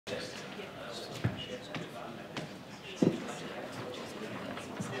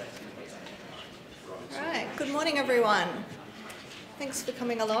morning, everyone. Thanks for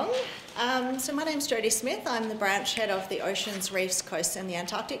coming along. So my name's Jodie Smith. I'm the branch head of the Oceans, Reefs, Coasts and the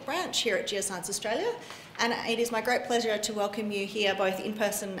Antarctic branch here at Geoscience Australia. And it is my great pleasure to welcome you here both in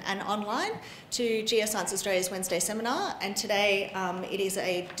person and online to Geoscience Australia's Wednesday seminar. And today it is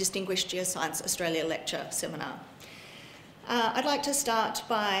a Distinguished Geoscience Australia lecture seminar. I'd like to start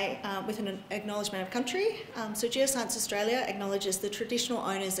with an acknowledgement of country. So Geoscience Australia acknowledges the traditional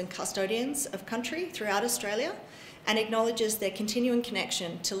owners and custodians of country throughout Australia and acknowledges their continuing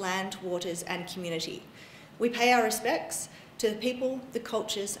connection to land, waters and community. We pay our respects to the people, the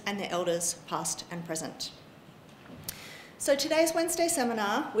cultures and the elders past and present. So today's Wednesday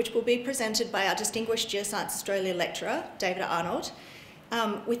seminar, which will be presented by our Distinguished Geoscience Australia lecturer, David Arnold,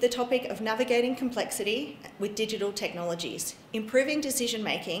 with the topic of navigating complexity with digital technologies, improving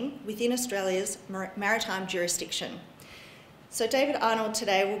decision-making within Australia's maritime jurisdiction. So David Arnold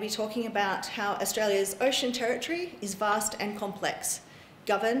today will be talking about how Australia's ocean territory is vast and complex,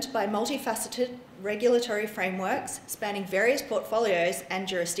 governed by multifaceted regulatory frameworks spanning various portfolios and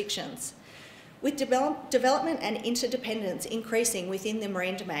jurisdictions. With development and interdependence increasing within the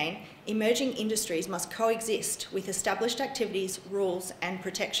marine domain, emerging industries must coexist with established activities, rules and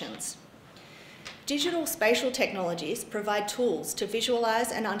protections. Digital spatial technologies provide tools to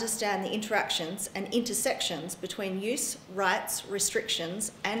visualise and understand the interactions and intersections between use, rights,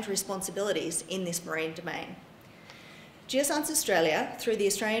 restrictions and responsibilities in this marine domain. Geoscience Australia, through the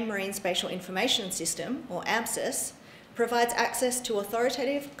Australian Marine Spatial Information System, or AMSIS, provides access to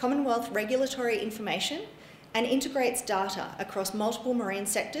authoritative Commonwealth regulatory information and integrates data across multiple marine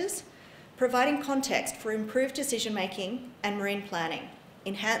sectors, providing context for improved decision-making and marine planning,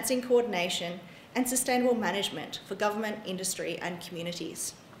 enhancing coordination and sustainable management for government, industry and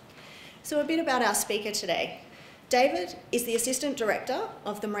communities. So a bit about our speaker today. David is the Assistant Director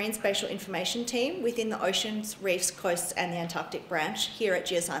of the Marine Spatial Information Team within the Oceans, Reefs, Coasts and the Antarctic branch here at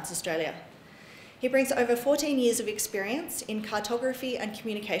Geoscience Australia. He brings over 14 years of experience in cartography and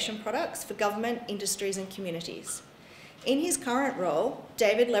communication products for government, industries and communities. In his current role,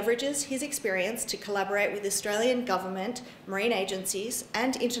 David leverages his experience to collaborate with Australian government, marine agencies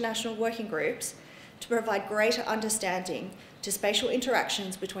and international working groups to provide greater understanding to spatial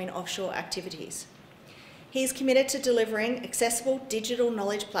interactions between offshore activities. He is committed to delivering accessible digital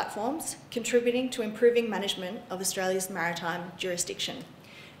knowledge platforms, contributing to improving management of Australia's maritime jurisdiction.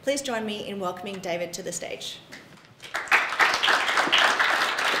 Please join me in welcoming David to the stage.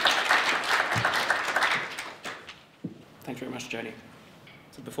 Thanks very much, Jodie.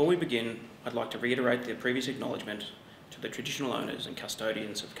 So before we begin, I'd like to reiterate the previous acknowledgement to the traditional owners and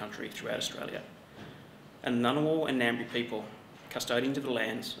custodians of country throughout Australia, and the Ngunnawal and Ngambri people, custodians of the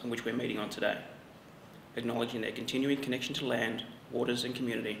lands on which we're meeting on today, acknowledging their continuing connection to land, waters and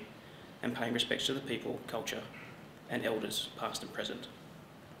community, and paying respects to the people, culture, and elders past and present.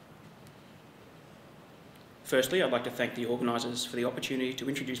 Firstly, I'd like to thank the organisers for the opportunity to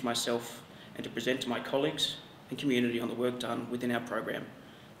introduce myself and to present to my colleagues and community on the work done within our program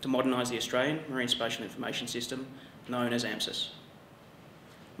to modernise the Australian Marine Spatial Information System, known as AMSIS.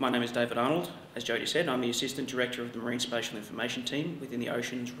 My name is David Arnold. As Jodie said, I'm the Assistant Director of the Marine Spatial Information Team within the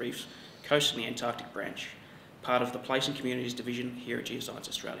Oceans, Reefs, Coasts and the Antarctic branch, part of the Place and Communities Division here at Geoscience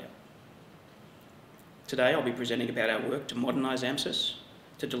Australia. Today I'll be presenting about our work to modernise AMSIS,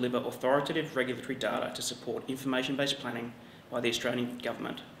 to deliver authoritative regulatory data to support information-based planning by the Australian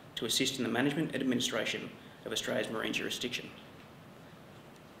Government to assist in the management and administration of Australia's marine jurisdiction.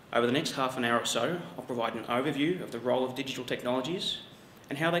 Over the next half an hour or so, I'll provide an overview of the role of digital technologies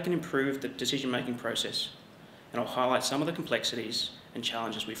and how they can improve the decision-making process, and I'll highlight some of the complexities and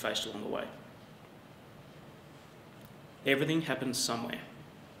challenges we faced along the way. Everything happens somewhere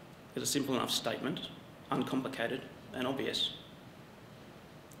is a simple enough statement, uncomplicated and obvious.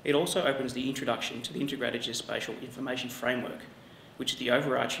 It also opens the introduction to the Integrated Geospatial Information Framework, which is the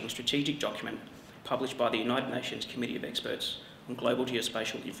overarching strategic document published by the United Nations Committee of Experts on Global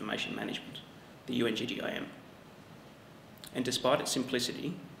Geospatial Information Management, the UNGGIM. And despite its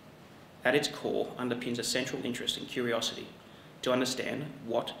simplicity, at its core underpins a central interest and curiosity to understand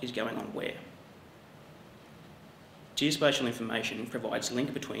what is going on where. Geospatial information provides a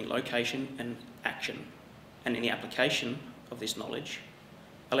link between location and action, and in the application of this knowledge,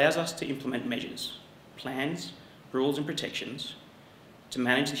 allows us to implement measures, plans, rules and protections to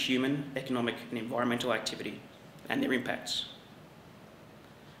manage the human, economic and environmental activity and their impacts.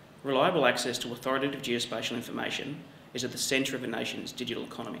 Reliable access to authoritative geospatial information is at the centre of a nation's digital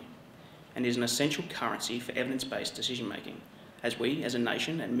economy and is an essential currency for evidence-based decision-making as we, as a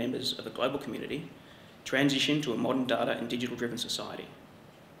nation and members of the global community, transition to a modern data and digital-driven society.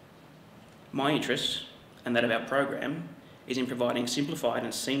 My interests and that of our program, is in providing simplified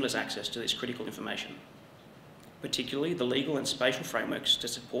and seamless access to this critical information, particularly the legal and spatial frameworks to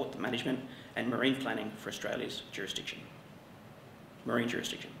support the management and marine planning for Australia's marine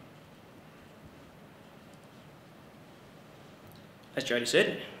jurisdiction. As Jodie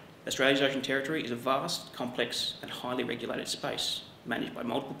said, Australia's ocean territory is a vast, complex and highly regulated space managed by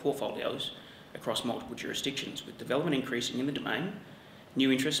multiple portfolios across multiple jurisdictions. With development increasing in the domain,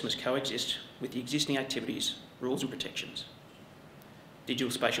 new interests must coexist with the existing activities, rules and protections.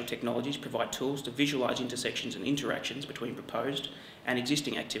 Digital spatial technologies provide tools to visualise intersections and interactions between proposed and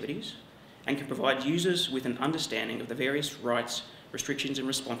existing activities, and can provide users with an understanding of the various rights, restrictions and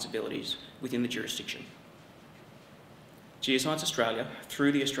responsibilities within the jurisdiction. Geoscience Australia,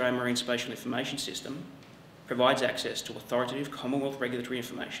 through the Australian Marine Spatial Information System, provides access to authoritative Commonwealth regulatory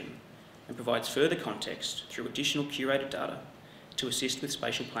information and provides further context through additional curated data to assist with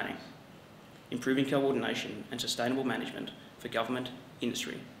spatial planning, improving coordination and sustainable management for government,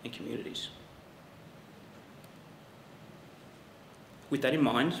 industry and communities. With that in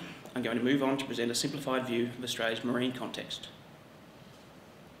mind, I'm going to move on to present a simplified view of Australia's marine context.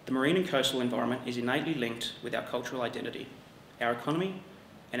 The marine and coastal environment is innately linked with our cultural identity, our economy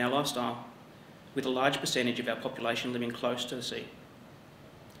and our lifestyle, with a large percentage of our population living close to the sea.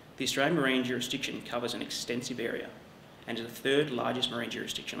 The Australian marine jurisdiction covers an extensive area and is the third largest marine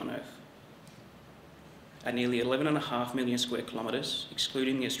jurisdiction on Earth. At nearly 11.5 million square kilometres,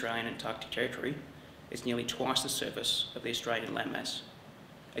 excluding the Australian Antarctic Territory, it's nearly twice the surface of the Australian landmass,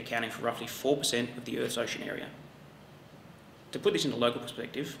 accounting for roughly 4% of the Earth's ocean area. To put this into local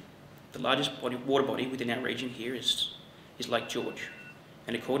perspective, the largest water body within our region here is Lake George,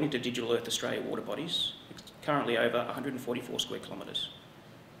 and according to Digital Earth Australia water bodies, it's currently over 144 square kilometres.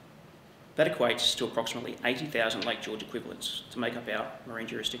 That equates to approximately 80,000 Lake George equivalents to make up our marine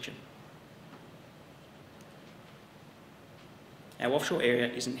jurisdiction. Our offshore area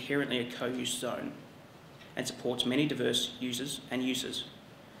is inherently a co-use zone and supports many diverse users and uses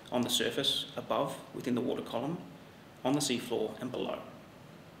on the surface, above, within the water column, on the seafloor and below.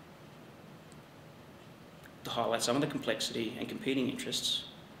 To highlight some of the complexity and competing interests,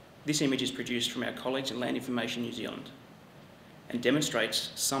 this image is produced from our colleagues in Land Information New Zealand and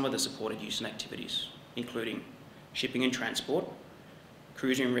demonstrates some of the supported use and activities, including shipping and transport,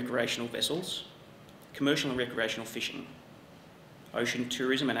 cruising and recreational vessels, commercial and recreational fishing, ocean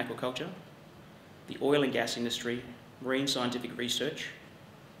tourism and aquaculture, the oil and gas industry, marine scientific research,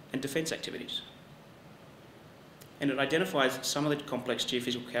 and defence activities. And it identifies some of the complex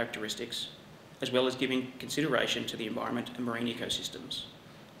geophysical characteristics, as well as giving consideration to the environment and marine ecosystems,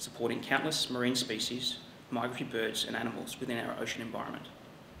 supporting countless marine species, migratory birds and animals within our ocean environment.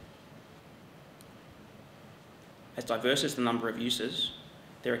 As diverse as the number of uses,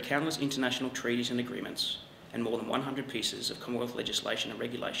 there are countless international treaties and agreements and more than 100 pieces of Commonwealth legislation and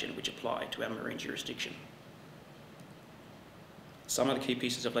regulation which apply to our marine jurisdiction. Some of the key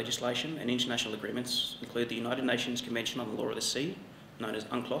pieces of legislation and international agreements include the United Nations Convention on the Law of the Sea, known as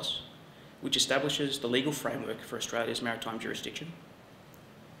UNCLOS, which establishes the legal framework for Australia's maritime jurisdiction,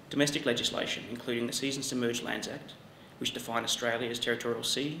 domestic legislation, including the Seas and Submerged Lands Act, which define Australia as territorial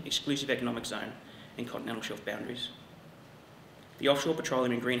sea, exclusive economic zone, and continental shelf boundaries, the Offshore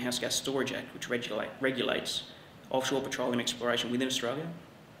Petroleum and Greenhouse Gas Storage Act, which regulates offshore petroleum exploration within Australia,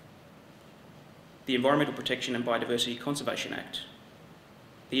 the Environmental Protection and Biodiversity Conservation Act.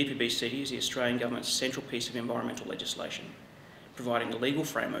 The EPBC is the Australian Government's central piece of environmental legislation, providing a legal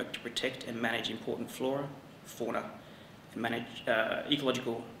framework to protect and manage important flora, fauna, and manage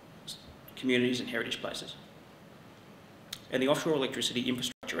ecological communities and heritage places. And the Offshore Electricity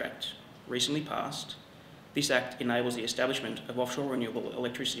Infrastructure Act, recently passed. This Act enables the establishment of offshore renewable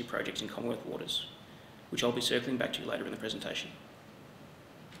electricity projects in Commonwealth waters, which I'll be circling back to later in the presentation.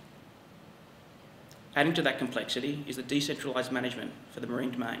 Adding to that complexity is the decentralised management for the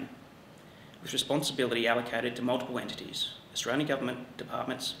marine domain, with responsibility allocated to multiple entities, Australian government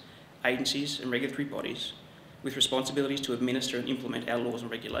departments, agencies and regulatory bodies, with responsibilities to administer and implement our laws and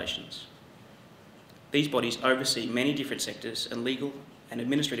regulations. These bodies oversee many different sectors and legal and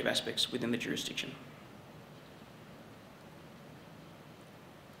administrative aspects within the jurisdiction.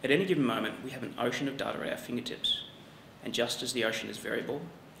 At any given moment, we have an ocean of data at our fingertips, and just as the ocean is variable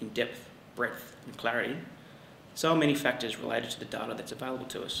in depth, breadth and clarity, so are many factors related to the data that's available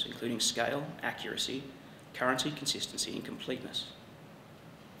to us, including scale, accuracy, currency, consistency and completeness.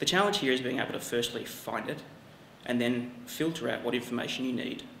 The challenge here is being able to firstly find it and then filter out what information you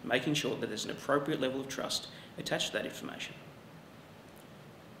need, making sure that there's an appropriate level of trust attached to that information.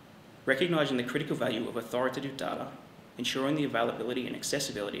 Recognising the critical value of authoritative data, ensuring the availability and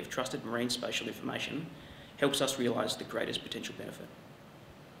accessibility of trusted marine spatial information helps us realise the greatest potential benefit.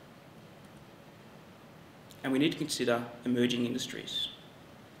 And we need to consider emerging industries.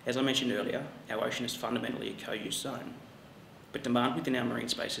 As I mentioned earlier, our ocean is fundamentally a co-use zone, but demand within our marine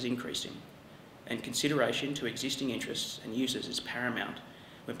space is increasing, and consideration to existing interests and users is paramount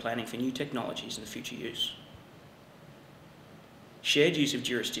when planning for new technologies and future use. Shared use of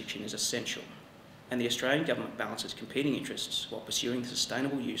jurisdiction is essential, and the Australian Government balances competing interests while pursuing the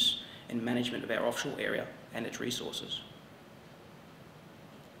sustainable use and management of our offshore area and its resources.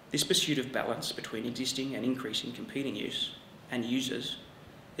 This pursuit of balance between existing and increasing competing use and users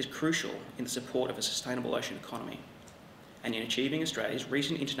is crucial in the support of a sustainable ocean economy and in achieving Australia's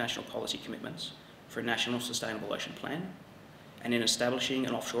recent international policy commitments for a national sustainable ocean plan and in establishing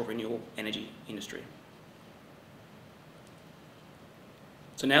an offshore renewable energy industry.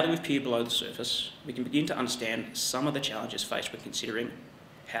 So now that we've peered below the surface, we can begin to understand some of the challenges faced when considering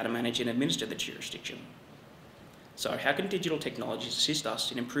how to manage and administer the jurisdiction. So how can digital technologies assist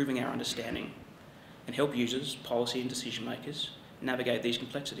us in improving our understanding and help users, policy and decision makers navigate these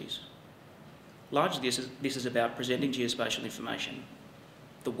complexities? Largely this is about presenting geospatial information,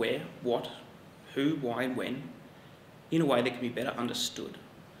 the where, what, who, why and when, in a way that can be better understood.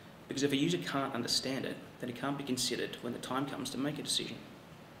 Because if a user can't understand it, then it can't be considered when the time comes to make a decision.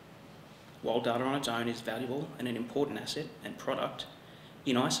 While data on its own is valuable and an important asset and product,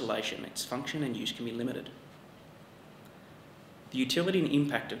 in isolation its function and use can be limited. The utility and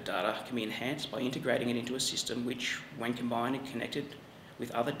impact of data can be enhanced by integrating it into a system which, when combined and connected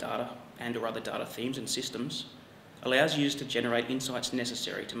with other data and/or other data themes and systems, allows users to generate insights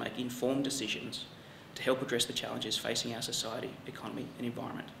necessary to make informed decisions to help address the challenges facing our society, economy and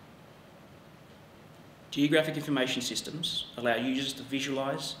environment. Geographic information systems allow users to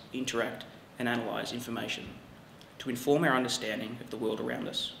visualise, interact and analyse information to inform our understanding of the world around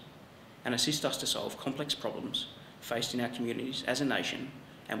us and assist us to solve complex problems faced in our communities as a nation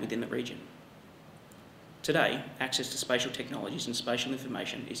and within the region. Today, access to spatial technologies and spatial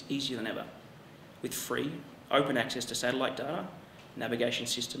information is easier than ever, with free, open access to satellite data, navigation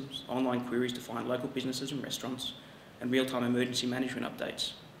systems, online queries to find local businesses and restaurants, and real-time emergency management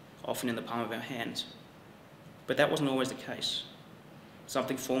updates, often in the palm of our hands. But that wasn't always the case.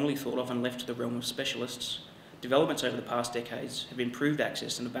 Something formerly thought of and left to the realm of specialists, developments over the past decades have improved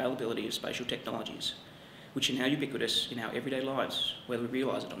access and availability of spatial technologies, which are now ubiquitous in our everyday lives, whether we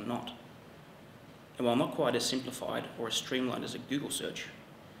realise it or not. And while not quite as simplified or as streamlined as a Google search,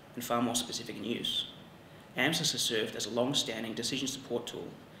 and far more specific in use, AMSIS has served as a long-standing decision support tool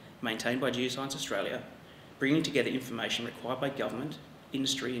maintained by Geoscience Australia, bringing together information required by government,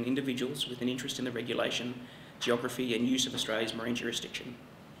 industry and individuals with an interest in the regulation, geography and use of Australia's marine jurisdiction,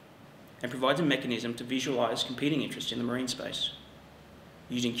 and provides a mechanism to visualise competing interests in the marine space,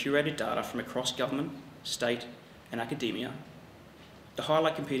 using curated data from across government, state and academia to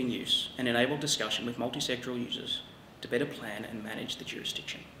highlight competing use and enable discussion with multi-sectoral users to better plan and manage the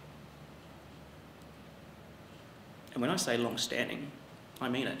jurisdiction. And when I say long-standing, I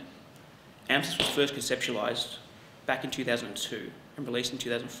mean it. AMSIS was first conceptualised back in 2002 and released in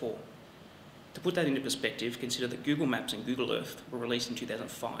 2004. To put that into perspective, consider that Google Maps and Google Earth were released in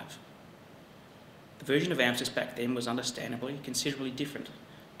 2005. The version of AMSIS back then was understandably considerably different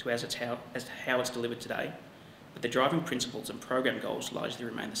to how it's delivered today, but the driving principles and program goals largely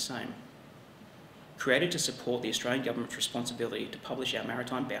remain the same. Created to support the Australian Government's responsibility to publish our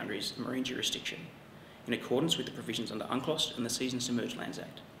maritime boundaries and marine jurisdiction in accordance with the provisions under UNCLOS and the Seas and Submerged Lands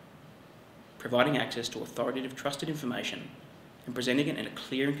Act, providing access to authoritative trusted information and presenting it in a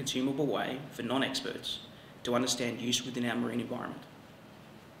clear and consumable way for non-experts to understand use within our marine environment.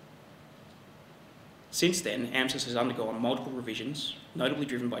 Since then, AMSIS has undergone multiple revisions, notably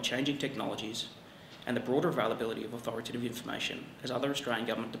driven by changing technologies and the broader availability of authoritative information as other Australian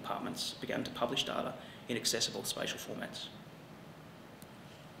Government departments began to publish data in accessible spatial formats.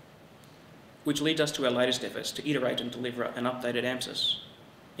 Which leads us to our latest efforts to iterate and deliver an updated AMSIS.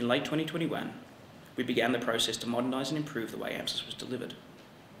 In late 2021, we began the process to modernise and improve the way AMSIS was delivered,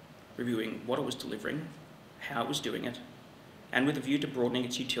 reviewing what it was delivering, how it was doing it, and with a view to broadening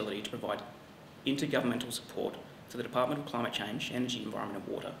its utility to provide intergovernmental support to the Department of Climate Change, Energy, Environment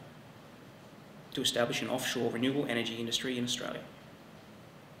and Water to establish an offshore renewable energy industry in Australia.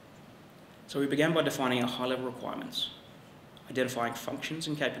 So we began by defining our high-level requirements, identifying functions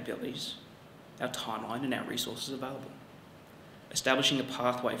and capabilities, our timeline and our resources available, establishing a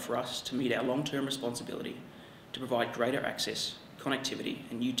pathway for us to meet our long-term responsibility to provide greater access, connectivity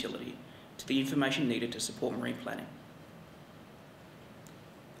and utility to the information needed to support marine planning.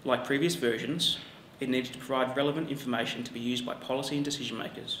 Like previous versions, it needed to provide relevant information to be used by policy and decision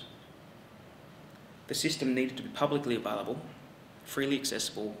makers. The system needed to be publicly available, freely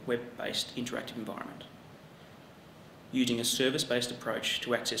accessible, web-based interactive environment, using a service-based approach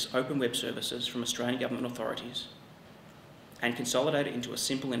to access open web services from Australian government authorities and consolidate it into a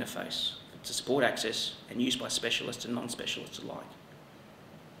simple interface to support access and use by specialists and non-specialists alike.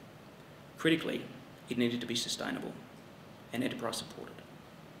 Critically, it needed to be sustainable and enterprise supported.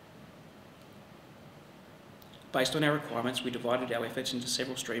 Based on our requirements, we divided our efforts into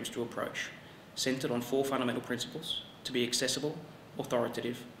several streams to approach, centred on 4 fundamental principles: to be accessible,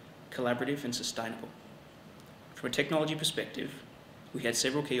 authoritative, collaborative and sustainable. From a technology perspective, we had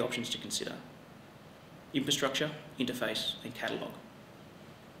several key options to consider: infrastructure, interface and catalogue.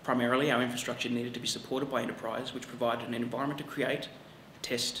 Primarily, our infrastructure needed to be supported by enterprise, which provided an environment to create,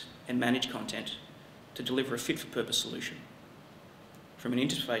 test and manage content to deliver a fit-for-purpose solution. From an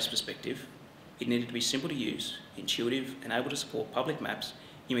interface perspective, it needed to be simple to use, intuitive and able to support public maps,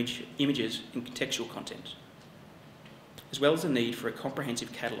 images and contextual content, as well as the need for a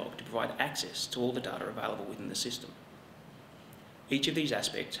comprehensive catalogue to provide access to all the data available within the system. Each of these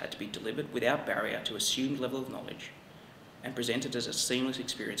aspects had to be delivered without barrier to assumed level of knowledge and presented as a seamless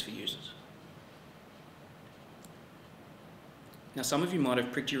experience for users. Now, some of you might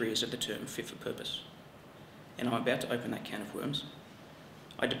have pricked your ears at the term fit for purpose, and I'm about to open that can of worms.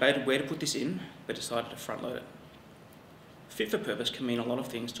 I debated where to put this in, but decided to front load it. Fit for purpose can mean a lot of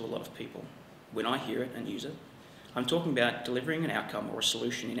things to a lot of people. When I hear it and use it, I'm talking about delivering an outcome or a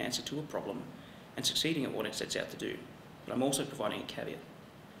solution in answer to a problem and succeeding at what it sets out to do. But I'm also providing a caveat,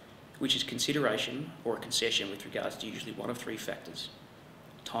 which is consideration or a concession with regards to usually one of 3 factors: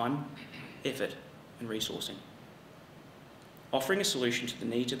 time, effort, and resourcing. Offering a solution to the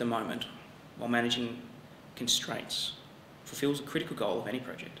needs of the moment while managing constraints fulfills a critical goal of any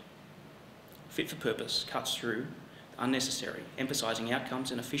project. Fit for purpose cuts through the unnecessary, emphasising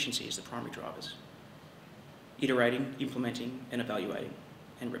outcomes and efficiency as the primary drivers. Iterating, implementing and evaluating,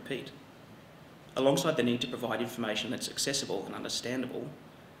 and repeat. Alongside the need to provide information that's accessible and understandable,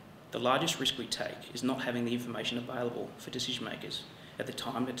 the largest risk we take is not having the information available for decision makers at the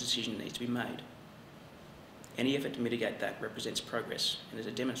time a decision needs to be made. Any effort to mitigate that represents progress and is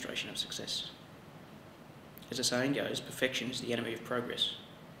a demonstration of success. As the saying goes, perfection is the enemy of progress.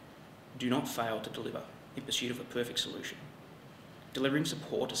 Do not fail to deliver in pursuit of a perfect solution. Delivering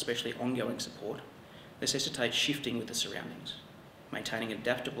support, especially ongoing support, necessitates shifting with the surroundings, maintaining an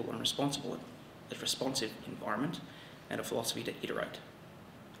adaptable and responsive environment and a philosophy to iterate.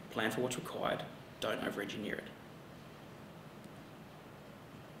 Plan for what's required, don't over-engineer it.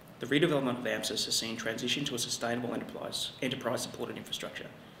 The redevelopment of AMSIS has seen transition to a sustainable enterprise-supported infrastructure,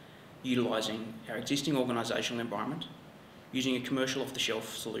 utilising our existing organisational environment, using a commercial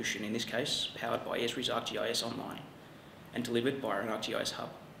off-the-shelf solution, in this case powered by Esri's ArcGIS Online and delivered by an ArcGIS hub,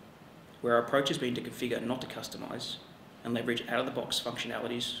 where our approach has been to configure, not to customise, and leverage out-of-the-box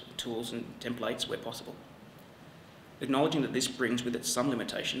functionalities, tools and templates where possible. Acknowledging that this brings with it some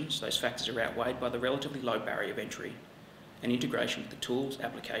limitations, those factors are outweighed by the relatively low barrier of entry and integration with the tools,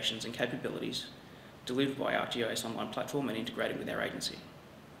 applications and capabilities delivered by ArcGIS Online platform and integrated with our agency.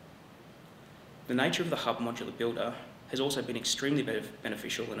 The nature of the hub modular builder has also been extremely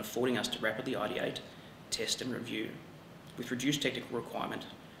beneficial in affording us to rapidly ideate, test and review with reduced technical requirement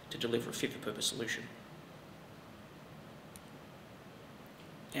to deliver a fit-for-purpose solution.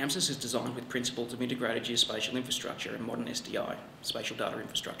 AMSIS is designed with principles of integrated geospatial infrastructure and modern SDI, spatial data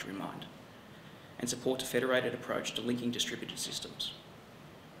infrastructure, in mind, and supports a federated approach to linking distributed systems,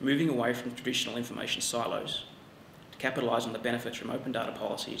 moving away from traditional information silos to capitalise on the benefits from open data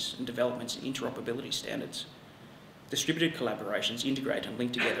policies and developments in interoperability standards. Distributed collaborations integrate and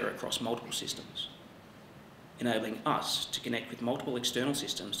link together across multiple systems, enabling us to connect with multiple external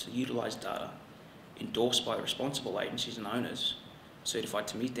systems to utilise data endorsed by the responsible agencies and owners certified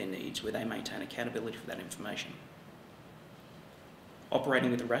to meet their needs, where they maintain accountability for that information.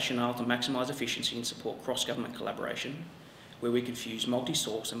 Operating with a rationale to maximise efficiency and support cross-government collaboration, where we can fuse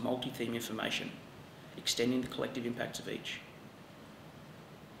multi-source and multi-theme information, extending the collective impacts of each.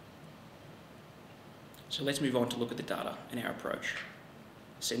 So let's move on to look at the data and our approach,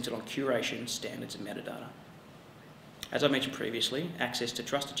 centred on curation, standards and metadata. As I mentioned previously, access to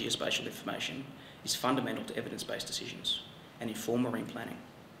trusted geospatial information is fundamental to evidence-based decisions and inform marine planning.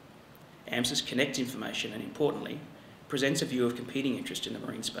 AMSIS connects information and, importantly, presents a view of competing interests in the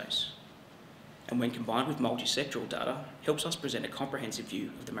marine space, and when combined with multi-sectoral data, helps us present a comprehensive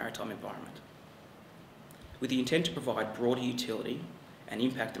view of the maritime environment. With the intent to provide broader utility and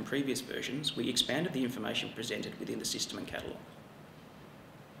impact than previous versions, we expanded the information presented within the system and catalogue.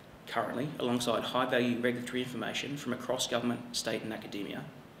 Currently, alongside high-value regulatory information from across government, state and academia,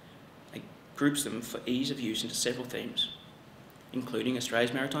 a groups them for ease of use into several themes, including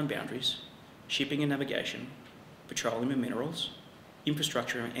Australia's maritime boundaries, shipping and navigation, petroleum and minerals,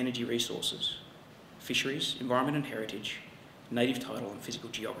 infrastructure and energy resources, fisheries, environment and heritage, native title and physical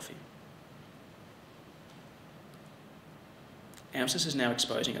geography. AMSIS is now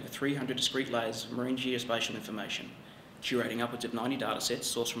exposing over 300 discrete layers of marine geospatial information, curating upwards of 90 datasets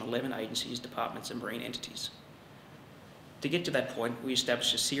sourced from 11 agencies, departments and marine entities. To get to that point, we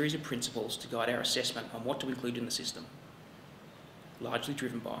established a series of principles to guide our assessment on what to include in the system, largely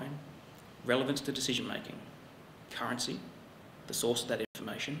driven by relevance to decision making, currency, the source of that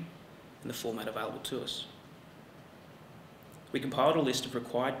information, and the format available to us. We compiled a list of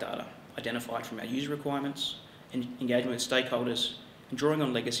required data identified from our user requirements and engagement with stakeholders and drawing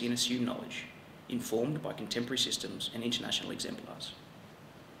on legacy and assumed knowledge, informed by contemporary systems and international exemplars.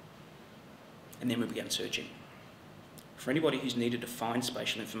 And then we began searching. For anybody who's needed to find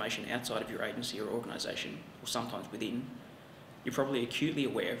spatial information outside of your agency or organisation, or sometimes within, you're probably acutely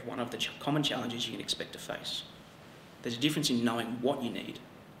aware of one of the common challenges you can expect to face. There's a difference in knowing what you need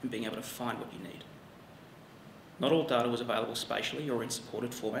and being able to find what you need. Not all data was available spatially or in supported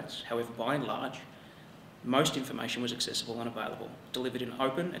formats. However, by and large, most information was accessible and available, delivered in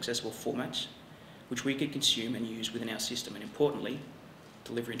open, accessible formats, which we could consume and use within our system, and importantly,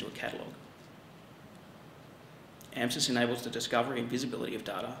 deliver into a catalogue. AMSIS enables the discovery and visibility of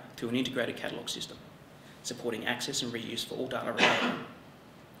data through an integrated catalogue system, supporting access and reuse for all data available.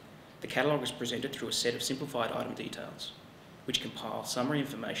 The catalogue is presented through a set of simplified item details, which compile summary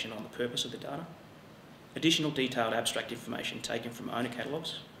information on the purpose of the data, additional detailed abstract information taken from owner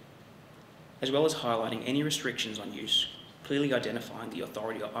catalogues, as well as highlighting any restrictions on use, clearly identifying the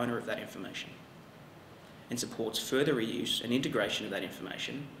authority or owner of that information, and supports further reuse and integration of that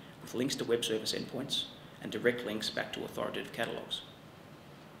information with links to web service endpoints and direct links back to authoritative catalogues.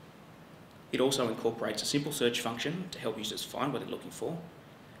 It also incorporates a simple search function to help users find what they're looking for,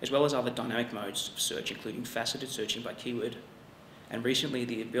 as well as other dynamic modes of search, including faceted searching by keyword, and recently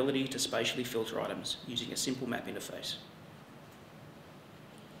the ability to spatially filter items using a simple map interface.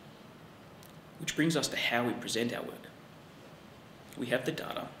 Which brings us to how we present our work. We have the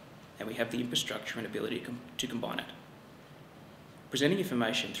data, and we have the infrastructure and ability to combine it. Presenting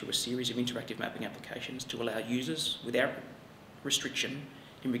information through a series of interactive mapping applications to allow users, without restriction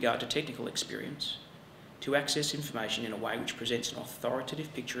in regard to technical experience, to access information in a way which presents an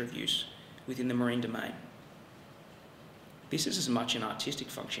authoritative picture of use within the marine domain. This is as much an artistic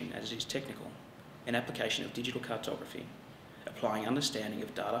function as it is technical, an application of digital cartography, applying understanding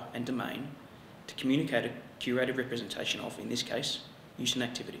of data and domain to communicate a curated representation of, in this case, use and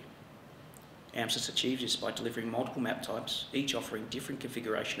activity. AMSIS achieves this by delivering multiple map types, each offering different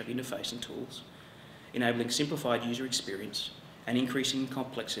configuration of interface and tools, enabling simplified user experience and increasing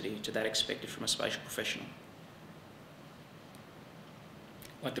complexity to that expected from a spatial professional.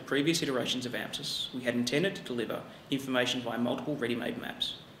 Like the previous iterations of AMSIS, we had intended to deliver information via multiple ready-made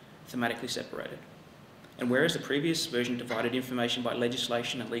maps, thematically separated. And whereas the previous version divided information by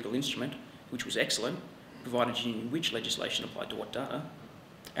legislation and legal instrument, which was excellent, provided you knew which legislation applied to what data,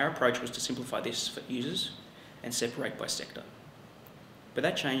 our approach was to simplify this for users and separate by sector. But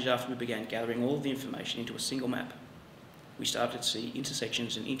that changed after we began gathering all of the information into a single map. We started to see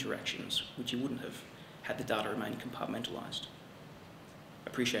intersections and interactions which you wouldn't have had the data remain compartmentalised.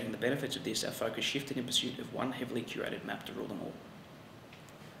 Appreciating the benefits of this, our focus shifted in pursuit of one heavily curated map to rule them all.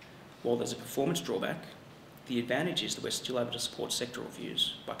 While there's a performance drawback, the advantage is that we're still able to support sectoral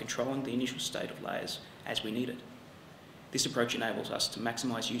views by controlling the initial state of layers as we need it. This approach enables us to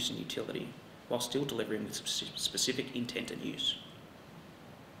maximise use and utility while still delivering with specific intent and use.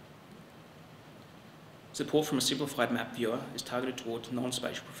 Support from a simplified map viewer is targeted towards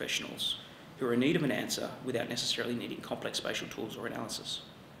non-spatial professionals who are in need of an answer without necessarily needing complex spatial tools or analysis,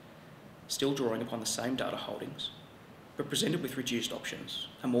 still drawing upon the same data holdings, but presented with reduced options,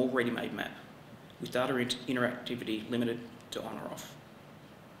 a more ready-made map, with data interactivity limited to on or off.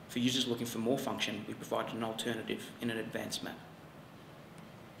 For users looking for more function, we provided an alternative in an advanced map.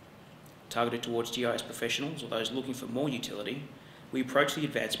 Targeted towards GIS professionals or those looking for more utility, we approached the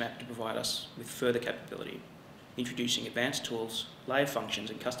advanced map to provide us with further capability, introducing advanced tools, layer functions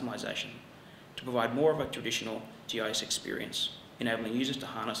and customisation to provide more of a traditional GIS experience, enabling users to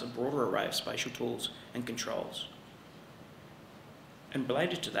harness a broader array of spatial tools and controls. And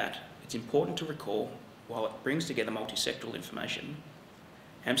related to that, it's important to recall, while it brings together multi-sectoral information,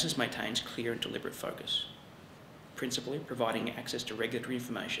 AMSIS maintains clear and deliberate focus, principally providing access to regulatory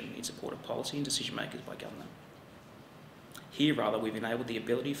information in support of policy and decision makers by government. Here, rather, we've enabled the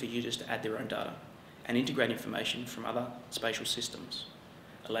ability for users to add their own data and integrate information from other spatial systems,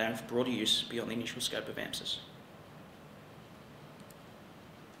 allowing for broader use beyond the initial scope of AMSIS.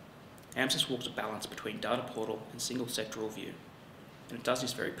 AMSIS walks a balance between data portal and single sectoral view, and it does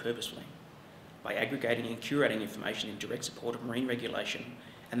this very purposefully by aggregating and curating information in direct support of marine regulation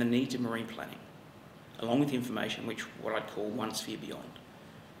and the needs of marine planning, along with information which what I'd call one sphere beyond,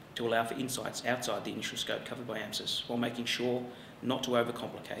 to allow for insights outside the initial scope covered by AMSIS, while making sure not to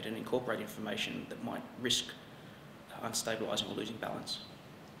overcomplicate and incorporate information that might risk unstabilising or losing balance.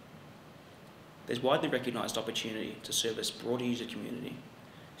 There's widely recognised opportunity to service broader user community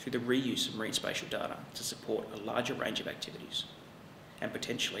through the reuse of marine spatial data to support a larger range of activities and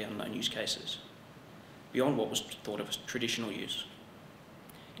potentially unknown use cases, beyond what was thought of as traditional use.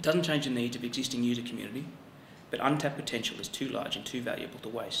 It doesn't change the needs of existing user community, but untapped potential is too large and too valuable to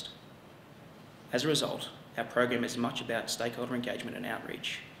waste. As a result, our program is as much about stakeholder engagement and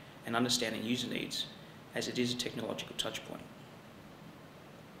outreach and understanding user needs as it is a technological touchpoint.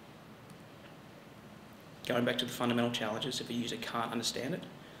 Going back to the fundamental challenges, if a user can't understand it,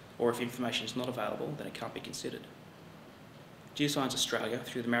 or if information is not available, then it can't be considered. Geoscience Australia,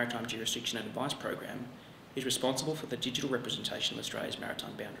 through the Maritime Jurisdiction and Advice Program, is responsible for the digital representation of Australia's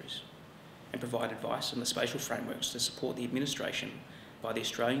maritime boundaries and provide advice on the spatial frameworks to support the administration by the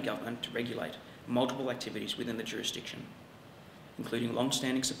Australian Government to regulate multiple activities within the jurisdiction, including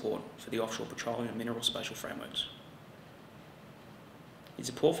long-standing support for the offshore petroleum and mineral spatial frameworks. In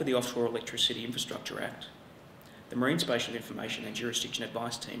support for the Offshore Electricity Infrastructure Act, the Marine Spatial Information and Jurisdiction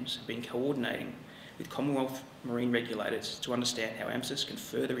Advice teams have been coordinating with Commonwealth marine regulators to understand how AMSIS can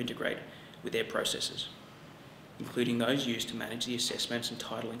further integrate with their processes, including those used to manage the assessments and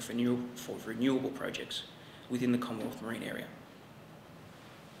titling for renewable projects within the Commonwealth marine area.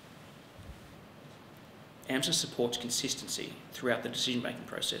 AMSIS supports consistency throughout the decision-making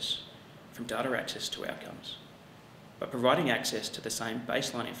process, from data access to outcomes. By providing access to the same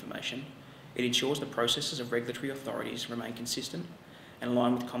baseline information, it ensures the processes of regulatory authorities remain consistent and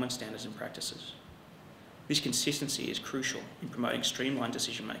align with common standards and practices. This consistency is crucial in promoting streamlined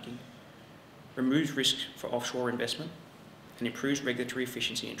decision-making, removes risk for offshore investment, and improves regulatory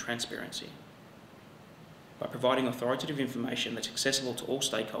efficiency and transparency. By providing authoritative information that's accessible to all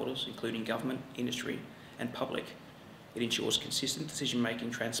stakeholders, including government, industry, and public, it ensures consistent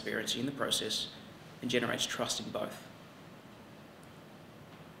decision-making, transparency in the process, and generates trust in both.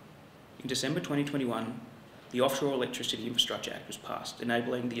 In December 2021, the Offshore Electricity Infrastructure Act was passed,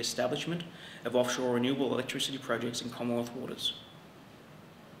 enabling the establishment of offshore renewable electricity projects in Commonwealth waters.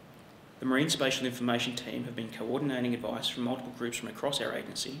 The Marine Spatial Information team have been coordinating advice from multiple groups from across our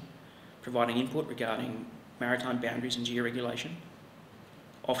agency, providing input regarding maritime boundaries and georegulation,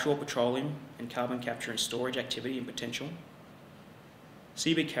 offshore petroleum and carbon capture and storage activity and potential,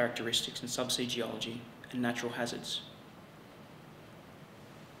 seabed characteristics and subsea geology, and natural hazards.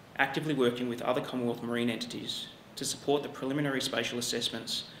 Actively working with other Commonwealth marine entities to support the preliminary spatial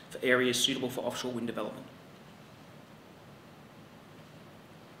assessments for areas suitable for offshore wind development.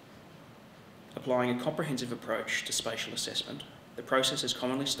 Applying a comprehensive approach to spatial assessment, the process has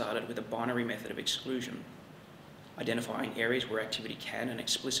commonly started with a binary method of exclusion, identifying areas where activity can and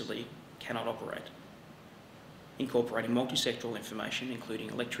explicitly cannot operate, incorporating multi-sectoral information including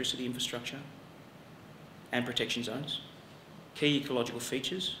electricity infrastructure and protection zones, key ecological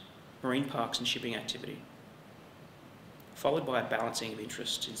features, marine parks and shipping activity, followed by a balancing of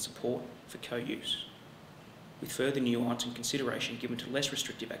interests in support for co-use, with further nuance and consideration given to less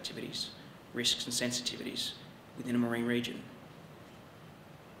restrictive activities, risks and sensitivities within a marine region.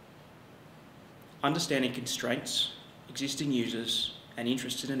 Understanding constraints, existing users and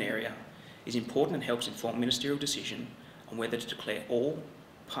interests in an area is important and helps inform ministerial decision on whether to declare all,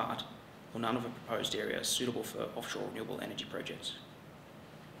 part or none of a proposed area suitable for offshore renewable energy projects.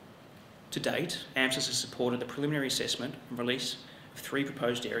 To date, AMSIS has supported the preliminary assessment and release of 3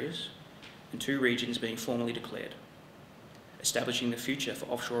 proposed areas and 2 regions being formally declared, establishing the future for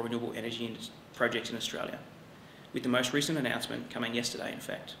offshore renewable energy projects in Australia, with the most recent announcement coming yesterday, in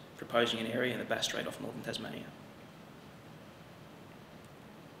fact, proposing an area in the Bass Strait off northern Tasmania.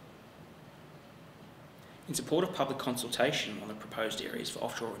 In support of public consultation on the proposed areas for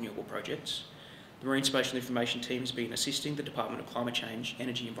offshore renewable projects, the Marine Spatial Information team has been assisting the Department of Climate Change,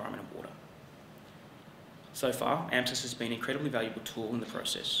 Energy, Environment and Water. So far, AMSIS has been an incredibly valuable tool in the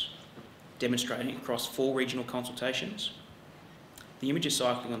process, demonstrating across 4 regional consultations. The images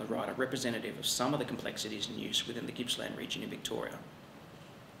cycling on the right are representative of some of the complexities in use within the Gippsland region in Victoria,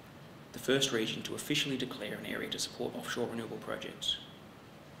 the first region to officially declare an area to support offshore renewable projects.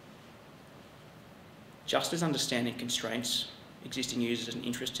 Just as understanding constraints, existing users and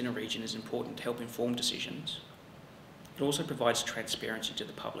interest in a region is important to help inform decisions, It also provides transparency to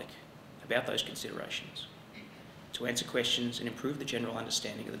the public about those considerations, to answer questions and improve the general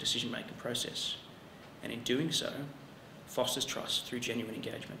understanding of the decision-making process, and in doing so, fosters trust through genuine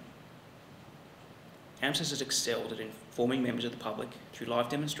engagement. AMSIS has excelled at informing members of the public through live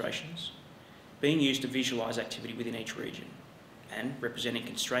demonstrations, being used to visualise activity within each region, and representing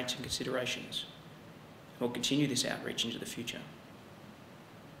constraints and considerations, and will continue this outreach into the future.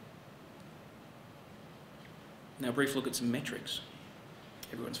 Now a brief look at some metrics,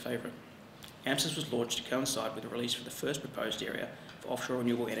 everyone's favourite. AMSIS was launched to coincide with the release of the first proposed area for offshore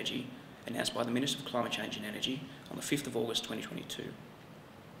renewable energy announced by the Minister for Climate Change and Energy on the 5th of August 2022.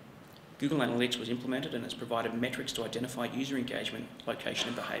 Google Analytics was implemented and has provided metrics to identify user engagement, location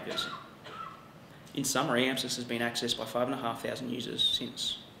and behaviours. In summary, AMSIS has been accessed by 5,500 users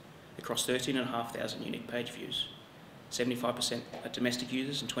since, across 13,500 unique page views, 75% are domestic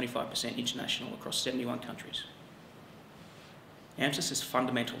users and 25% international across 71 countries. AMSIS is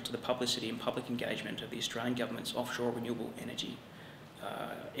fundamental to the publicity and public engagement of the Australian Government's offshore renewable energy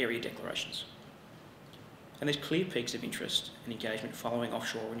area declarations. And there's clear peaks of interest and engagement following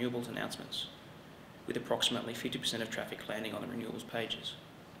offshore renewables announcements, with approximately 50% of traffic landing on the renewables pages.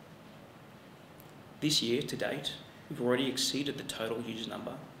 This year, to date, we've already exceeded the total user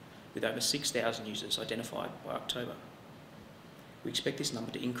number, with over 6,000 users identified by October. We expect this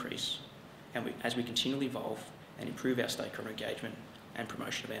number to increase as we continually evolve and improve our stakeholder engagement and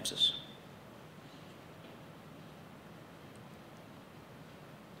promotion of AMSIS.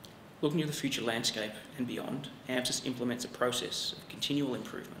 Looking to the future landscape and beyond, AMSIS implements a process of continual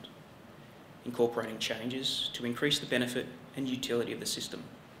improvement, incorporating changes to increase the benefit and utility of the system,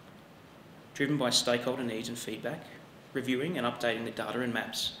 driven by stakeholder needs and feedback, reviewing and updating the data and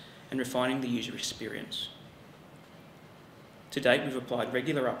maps, and refining the user experience. To date, we've applied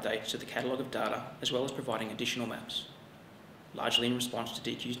regular updates to the catalogue of data, as well as providing additional maps, largely in response to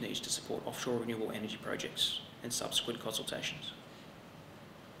DQ's needs to support offshore renewable energy projects and subsequent consultations.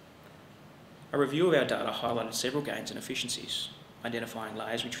 A review of our data highlighted several gains and efficiencies, identifying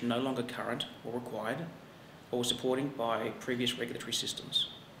layers which were no longer current or required, or were supported by previous regulatory systems.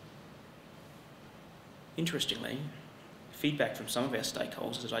 Interestingly, feedback from some of our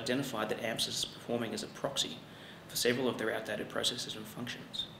stakeholders has identified that AMSIS is performing as a proxy for several of their outdated processes and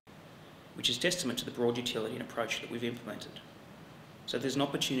functions, which is testament to the broad utility and approach that we've implemented. So there's an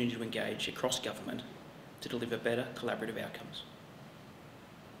opportunity to engage across government to deliver better collaborative outcomes.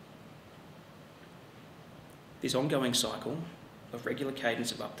 This ongoing cycle of regular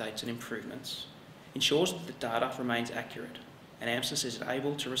cadence of updates and improvements ensures that the data remains accurate and AMSIS is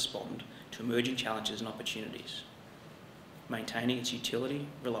able to respond to emerging challenges and opportunities, maintaining its utility,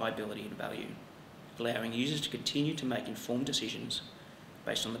 reliability and value, allowing users to continue to make informed decisions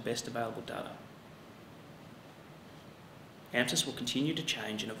based on the best available data. AMSIS will continue to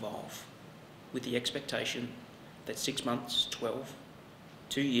change and evolve with the expectation that 6 months, 12,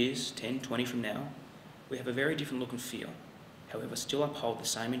 2 years, 10, 20 from now, we have a very different look and feel, however still uphold the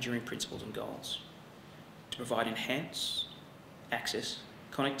same enduring principles and goals to provide enhanced access,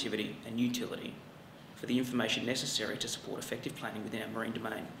 connectivity and utility for the information necessary to support effective planning within our marine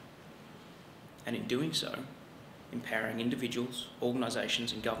domain. And in doing so, empowering individuals,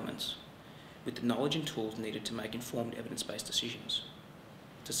 organisations and governments with the knowledge and tools needed to make informed evidence-based decisions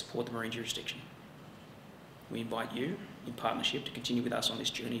to support the marine jurisdiction. We invite you, in partnership, to continue with us on this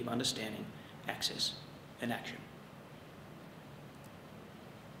journey of understanding, access and action.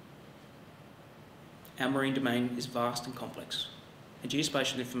 Our marine domain is vast and complex, and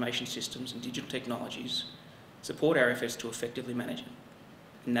geospatial information systems and digital technologies support our efforts to effectively manage it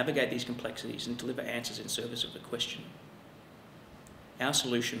and navigate these complexities and deliver answers in service of the question. Our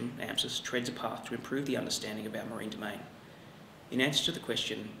solution, AMSIS, treads a path to improve the understanding of our marine domain. In answer to the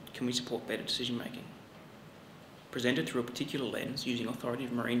question, can we support better decision making? Presented through a particular lens using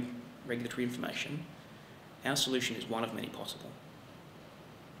authoritative marine regulatory information, our solution is one of many possible.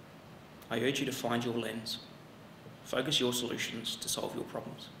 I urge you to find your lens, focus your solutions to solve your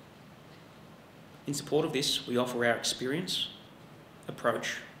problems. In support of this, we offer our experience,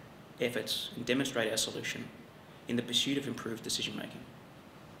 approach, efforts, and demonstrate our solution in the pursuit of improved decision making.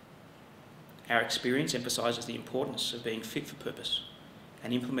 Our experience emphasises the importance of being fit for purpose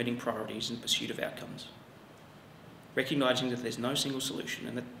and implementing priorities in pursuit of outcomes, recognising that there's no single solution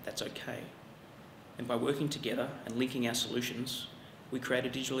and that's okay. And by working together and linking our solutions, we create a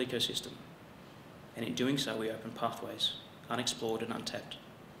digital ecosystem. And in doing so, we open pathways, unexplored and untapped.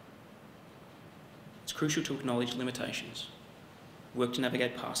 It's crucial to acknowledge limitations, work to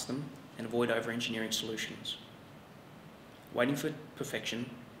navigate past them, and avoid over-engineering solutions. Waiting for perfection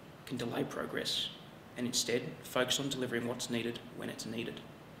can delay progress and instead focus on delivering what's needed when it's needed.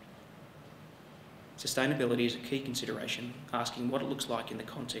 Sustainability is a key consideration, asking what it looks like in the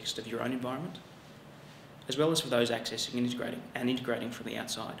context of your own environment, as well as for those accessing and integrating from the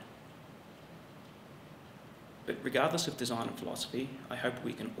outside. But regardless of design and philosophy, I hope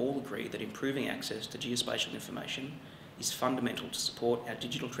we can all agree that improving access to geospatial information is fundamental to support our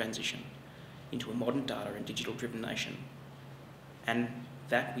digital transition into a modern data and digital-driven nation, and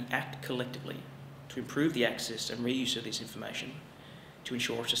that we act collectively to improve the access and reuse of this information to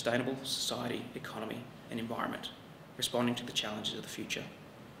ensure a sustainable society, economy and environment, responding to the challenges of the future.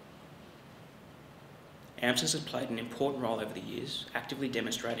 AMSIS has played an important role over the years, actively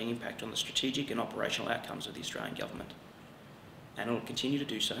demonstrating impact on the strategic and operational outcomes of the Australian Government, and it will continue to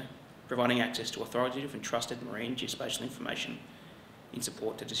do so, providing access to authoritative and trusted marine geospatial information in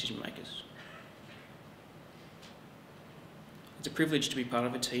support to decision makers. It's a privilege to be part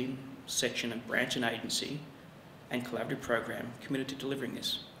of a team, section and branch and agency and collaborative program committed to delivering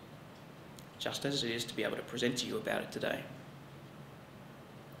this, just as it is to be able to present to you about it today.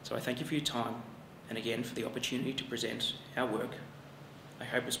 So I thank you for your time and again for the opportunity to present our work. I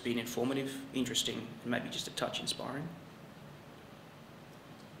hope it's been informative, interesting and maybe just a touch inspiring.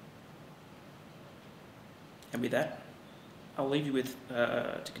 And with that, I'll leave you with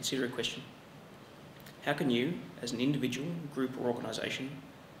to consider a question. How can you, as an individual, group or organisation,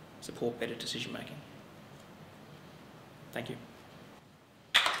 support better decision making? Thank you.